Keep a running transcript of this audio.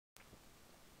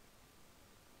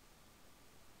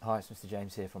Hi, it's Mr.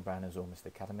 James here from Brownell's Almost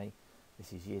Academy.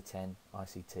 This is Year 10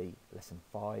 ICT Lesson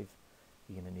 5.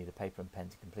 You're going to need a paper and pen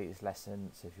to complete this lesson,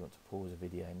 so if you want to pause the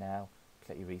video now,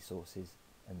 collect your resources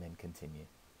and then continue.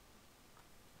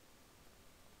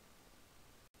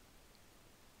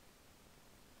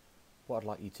 What I'd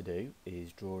like you to do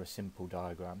is draw a simple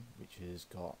diagram which has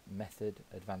got method,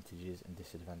 advantages and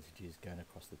disadvantages going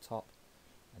across the top,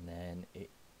 and then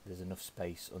there's enough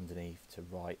space underneath to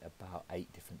write about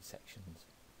 8 different sections.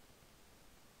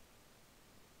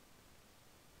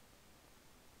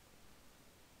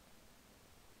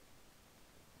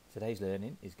 Today's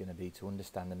learning is going to be to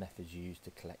understand the methods used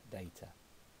to collect data.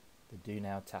 The do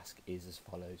now task is as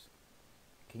follows.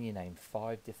 Can you name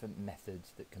 5 different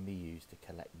methods that can be used to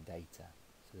collect data?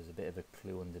 So there's a bit of a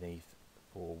clue underneath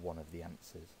for one of the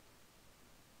answers.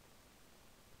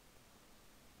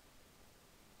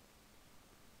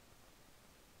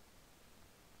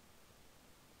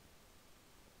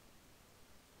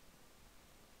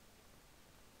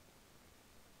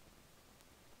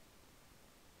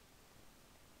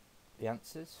 The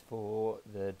answers for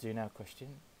the do now question,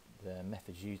 the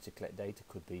methods used to collect data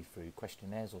could be through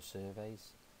questionnaires or surveys,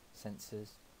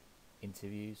 sensors,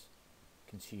 interviews,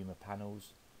 consumer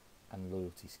panels and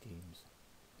loyalty schemes.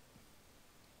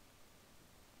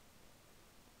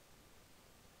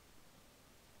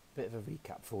 Bit of a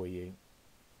recap for you.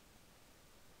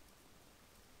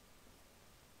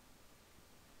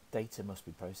 Data must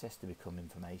be processed to become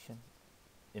information.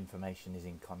 Information is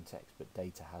in context, but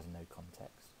data has no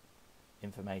context.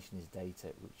 Information is data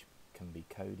which can be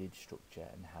coded, structured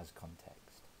and has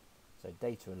context. So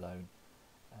data alone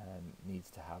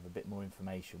needs to have a bit more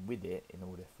information with it in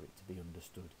order for it to be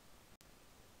understood.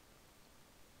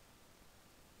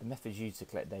 The methods used to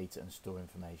collect data and store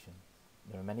information.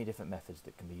 There are many different methods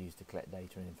that can be used to collect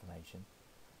data and information.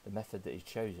 The method that is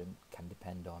chosen can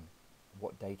depend on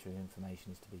what data and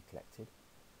information is to be collected,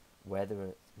 where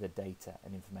the data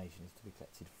and information is to be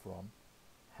collected from,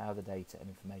 how the data and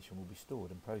information will be stored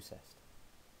and processed.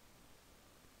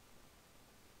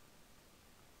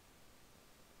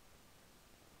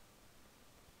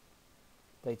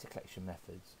 Data collection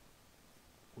methods.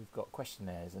 We've got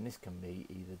questionnaires, and this can be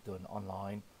either done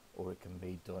online or it can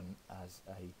be done as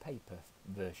a paper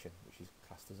version, which is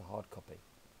classed as a hard copy.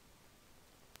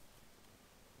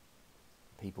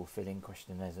 People fill in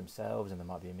questionnaires themselves, and there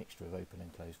might be a mixture of open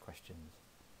and closed questions.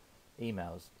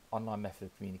 Emails, online method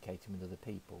of communicating with other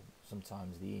people.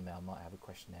 Sometimes the email might have a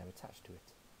questionnaire attached to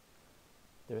it.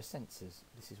 There are sensors.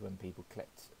 This is when people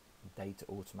collect data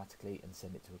automatically and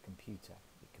send it to a computer.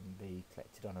 It can be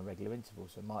collected on a regular interval,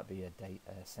 so it might be a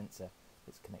sensor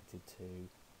that's connected to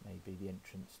maybe the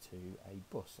entrance to a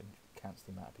bus and counts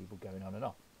the amount of people going on and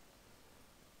off.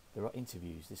 There are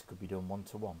interviews. This could be done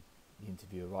one-to-one. The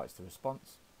interviewer writes the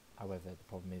response. However, the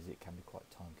problem is it can be quite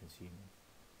time consuming.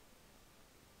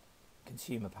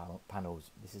 Consumer panels.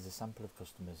 This is a sample of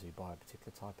customers who buy a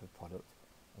particular type of product,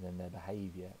 and then their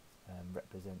behaviour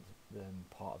represents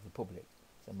part of the public.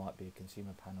 So there might be a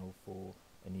consumer panel for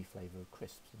a new flavour of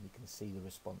crisps, and you can see the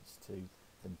response to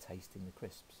them tasting the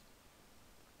crisps.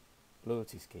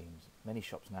 Loyalty schemes. Many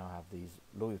shops now have these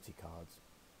loyalty cards.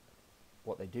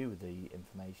 What they do with the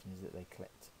information is that they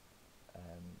collect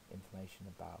information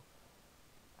about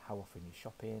how often you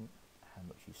shop in, how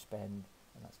much you spend,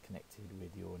 and that's connected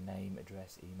with your name,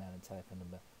 address, email and telephone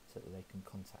number so that they can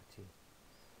contact you.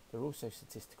 There are also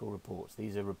statistical reports.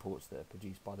 These are reports that are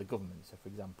produced by the government. So for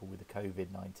example, with the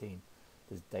COVID-19,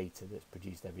 there's data that's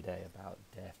produced every day about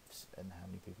deaths and how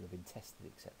many people have been tested,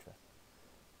 etc.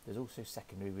 There's also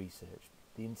secondary research.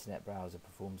 The internet browser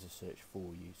performs a search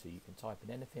for you, so you can type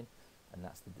in anything and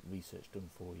that's the research done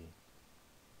for you.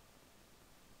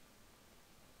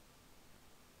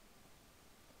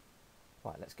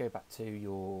 Right, let's go back to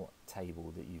your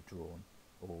table that you've drawn,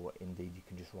 or indeed you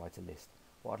can just write a list.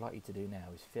 What I'd like you to do now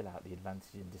is fill out the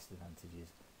advantages and disadvantages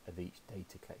of each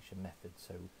data collection method.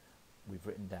 So we've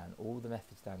written down all the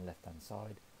methods down the left hand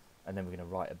side, and then we're going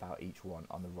to write about each one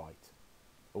on the right.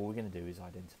 All we're going to do is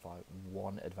identify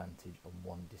one advantage and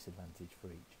one disadvantage for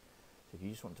each. So if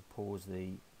you just want to pause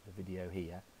the video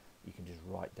here, you can just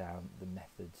write down the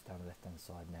methods down the left hand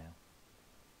side now.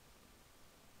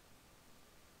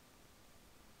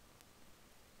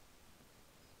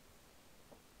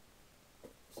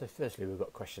 So firstly, we've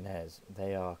got questionnaires.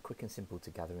 They are quick and simple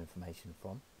to gather information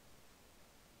from.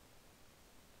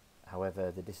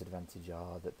 However, the disadvantage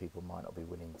are that people might not be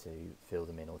willing to fill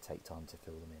them in or take time to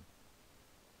fill them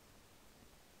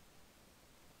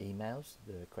in. Emails,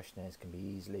 the questionnaires can be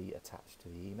easily attached to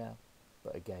the email,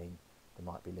 but again, there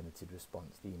might be limited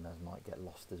response. The emails might get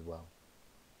lost as well.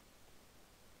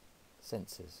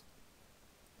 Sensors.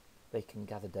 They can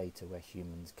gather data where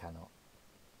humans cannot.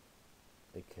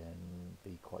 They can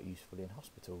be quite useful in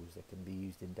hospitals. They can be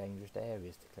used in dangerous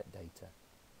areas to collect data.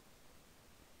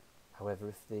 However,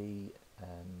 if the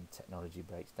technology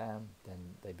breaks down,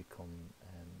 then they become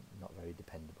not very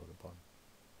dependable upon.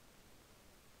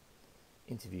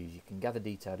 Interviews, you can gather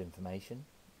detailed information.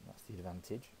 That's the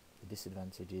advantage. The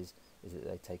disadvantage is that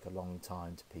they take a long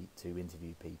time to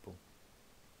interview people.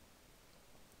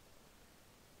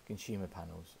 Consumer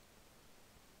panels.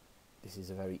 This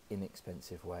is a very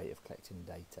inexpensive way of collecting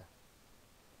data.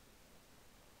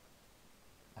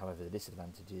 However, the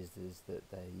disadvantage is that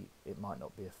it might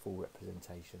not be a full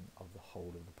representation of the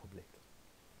whole of the public.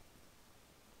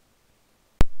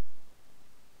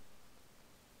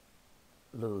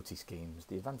 Loyalty schemes.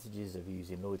 The advantages of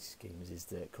using loyalty schemes is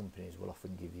that companies will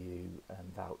often give you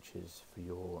vouchers for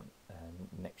your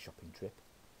next shopping trip.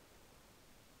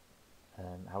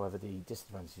 However, the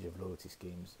disadvantage of loyalty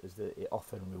schemes is that it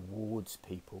often rewards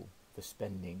people for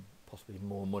spending possibly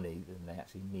more money than they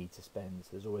actually need to spend. So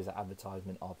there's always that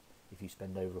advertisement of, if you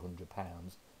spend over £100,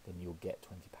 then you'll get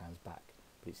 £20 back.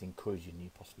 But it's encouraging you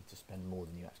possibly to spend more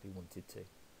than you actually wanted to.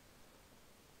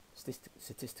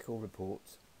 Statistical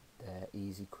reports, they're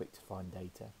easy, quick to find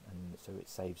data, and so it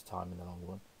saves time in the long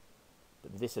run.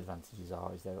 But the disadvantages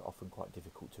is they're often quite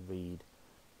difficult to read.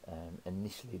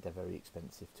 Initially, they're very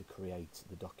expensive to create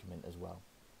the document as well.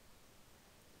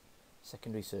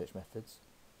 Secondary search methods.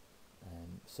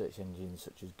 Search engines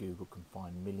such as Google can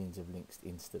find millions of links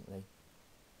instantly.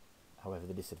 However,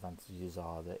 the disadvantages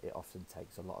are that it often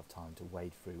takes a lot of time to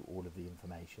wade through all of the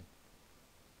information.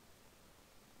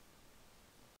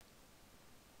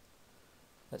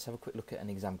 Let's have a quick look at an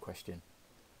exam question.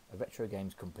 A retro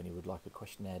games company would like a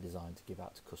questionnaire design to give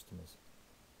out to customers.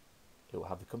 It will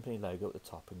have the company logo at the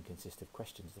top and consist of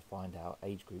questions to find out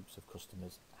age groups of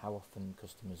customers, how often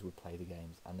customers would play the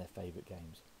games and their favourite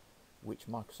games, which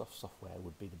Microsoft software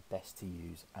would be the best to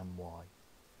use and why.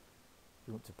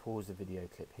 You want to pause the video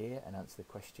clip here and answer the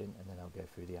question, and then I'll go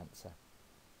through the answer.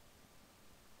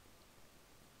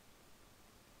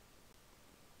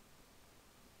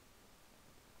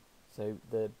 So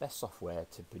the best software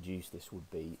to produce this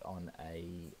would be on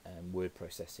a word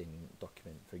processing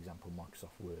document, for example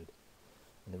Microsoft Word.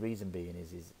 And the reason being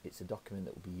is it's a document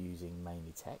that will be using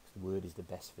mainly text. Word is the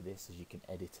best for this, as you can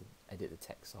edit the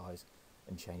text size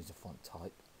and change the font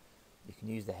type. You can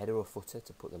use the header or footer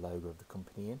to put the logo of the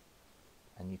company in,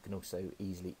 and you can also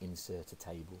easily insert a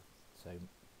table. So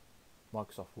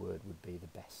Microsoft Word would be the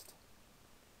best.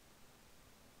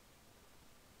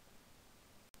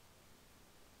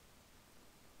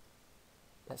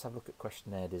 Let's have a look at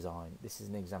questionnaire design. This is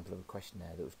an example of a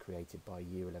questionnaire that was created by a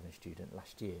Year 11 student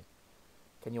last year.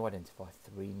 Can you identify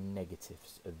 3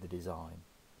 negatives of the design?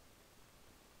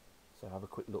 So have a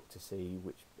quick look to see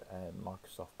which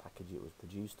Microsoft package it was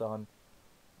produced on,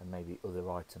 and maybe other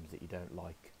items that you don't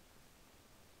like.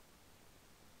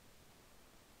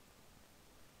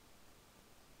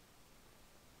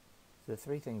 So the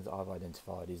 3 things that I've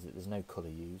identified is that there's no colour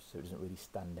used, so it doesn't really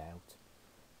stand out.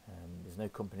 There's no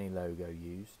company logo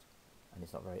used, and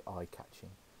it's not very eye-catching.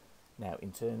 Now,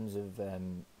 in terms of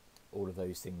all of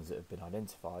those things that have been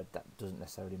identified, that doesn't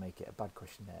necessarily make it a bad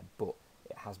questionnaire, but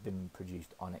it has been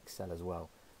produced on Excel as well,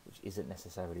 which isn't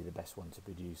necessarily the best one to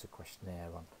produce a questionnaire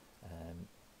on.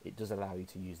 It does allow you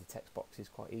to use the text boxes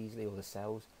quite easily, or the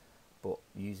cells, but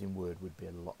using Word would be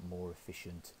a lot more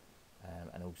efficient,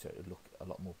 and also it would look a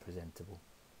lot more presentable.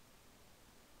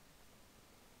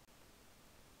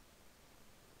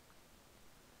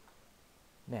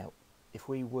 Now, if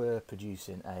we were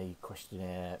producing a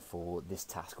questionnaire for this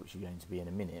task, which you're going to be in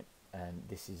a minute,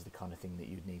 this is the kind of thing that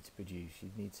you'd need to produce.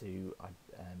 You'd need to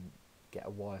get a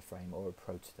wireframe or a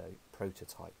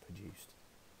prototype produced.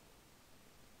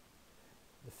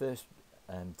 The first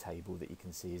table that you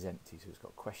can see is empty, so it's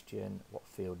got question, what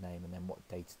field name, and then what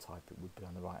data type it would be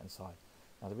on the right hand side.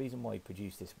 Now, the reason why you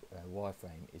produce this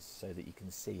wireframe is so that you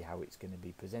can see how it's going to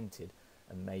be presented,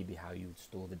 and maybe how you would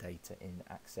store the data in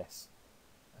Access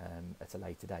at a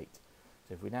later date.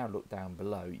 So if we now look down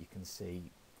below, you can see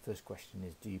first question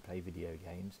is, do you play video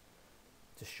games?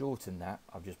 To shorten that,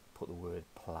 I've just put the word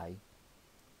play,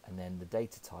 and then the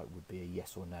data type would be a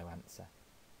yes or no answer.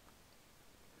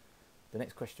 The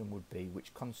next question would be,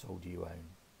 which console do you own?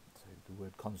 So the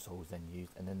word console is then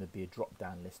used, and then there'd be a drop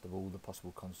down list of all the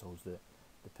possible consoles that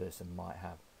the person might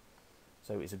have.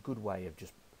 So it's a good way of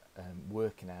just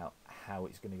working out how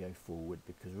it's going to go forward,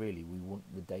 because really we want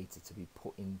the data to be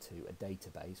put into a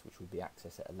database which will be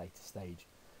accessed at a later stage.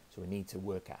 So we need to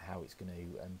work out how it's going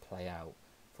to play out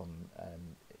from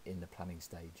in the planning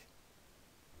stage.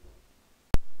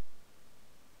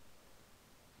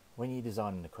 When you're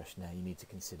designing a questionnaire, you need to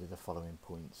consider the following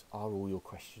points. Are all your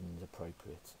questions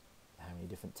appropriate? How many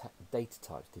different data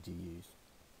types did you use?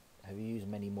 Have you used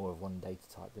many more of one data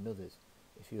type than others?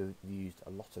 If you've used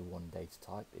a lot of one data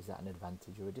type, is that an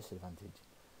advantage or a disadvantage?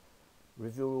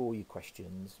 Review all your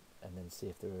questions and then see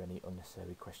if there are any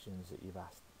unnecessary questions that you've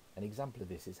asked. An example of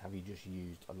this is, have you just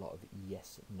used a lot of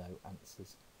yes/no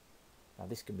answers? Now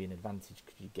this can be an advantage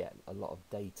because you get a lot of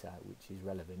data which is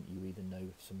relevant. You either know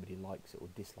if somebody likes it or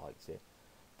dislikes it,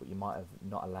 but you might have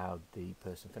not allowed the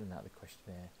person filling out the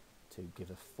questionnaire to give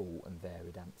a full and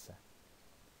varied answer.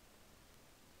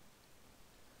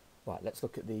 Right, let's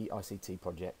look at the ICT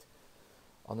project.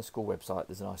 On the school website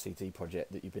there's an ICT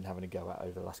project that you've been having a go at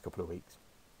over the last couple of weeks.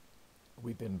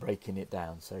 We've been breaking it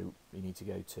down, so you need to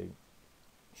go to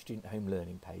student home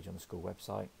learning page on the school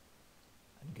website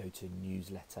and go to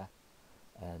newsletter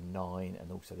 9,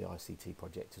 and also the ICT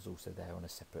project is also there on a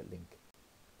separate link.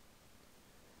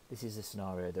 This is a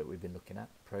scenario that we've been looking at.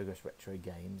 Progress Retro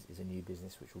Games is a new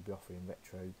business which will be offering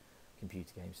retro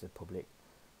computer games to the public.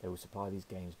 They will supply these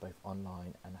games both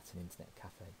online and at an internet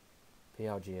cafe.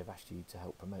 PRG have asked you to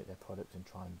help promote their product and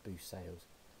try and boost sales.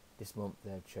 This month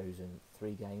they've chosen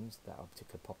 3 games that are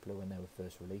particularly popular when they were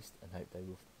first released and hope they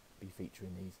will be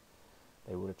featuring these.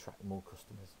 They will attract more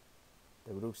customers.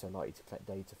 They would also like you to collect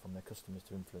data from their customers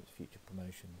to influence future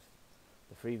promotions.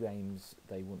 The 3 games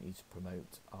they want you to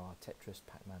promote are Tetris,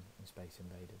 Pac-Man and Space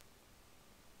Invaders.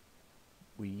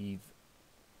 We've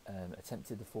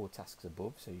attempted the 4 tasks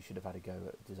above, so you should have had a go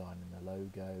at designing a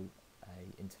logo,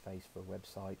 a interface for a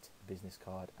website, a business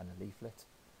card and a leaflet,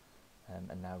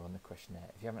 and now we're on the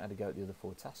questionnaire. If you haven't had a go at the other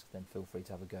 4 tasks, then feel free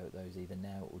to have a go at those either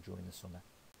now or during the summer.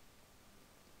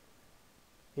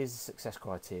 Here's the success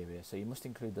criteria. So you must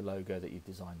include the logo that you've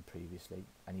designed previously,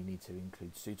 and you need to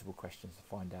include suitable questions to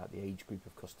find out the age group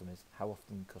of customers, how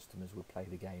often customers will play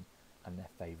the game and their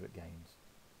favourite games.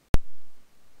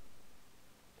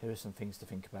 Here are some things to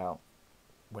think about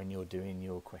when you're doing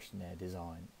your questionnaire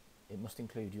design. It must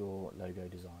include your logo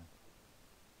design.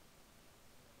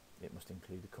 It must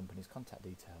include the company's contact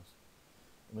details.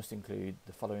 It must include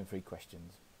the following 3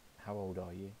 questions. How old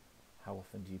are you? How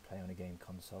often do you play on a game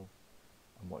console?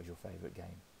 And what is your favourite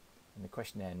game? And the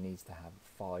questionnaire needs to have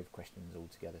 5 questions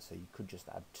altogether, so you could just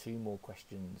add 2 more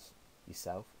questions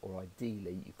yourself, or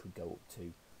ideally you could go up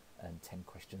to 10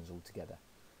 questions altogether.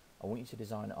 I want you to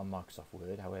design it on Microsoft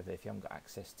Word. However, if you haven't got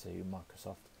access to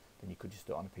Microsoft, then you could just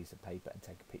do it on a piece of paper and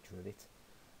take a picture of it.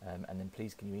 And then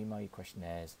please can you email your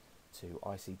questionnaires to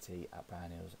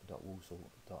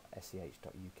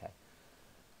ict@brownhills.walsall.sch.uk.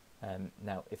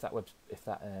 Now, if that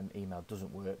email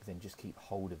doesn't work, then just keep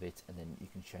hold of it, and then you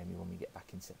can show me when we get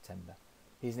back in September.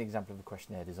 Here's an example of a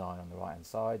questionnaire design on the right hand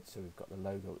side. So we've got the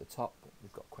logo at the top,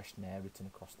 we've got questionnaire written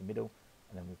across the middle,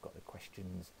 and then we've got the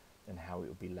questions and how it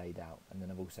will be laid out. And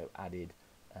then I've also added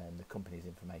the company's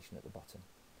information at the bottom.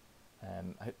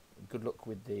 Good luck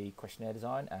with the questionnaire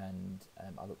design, and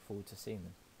I look forward to seeing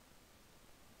them.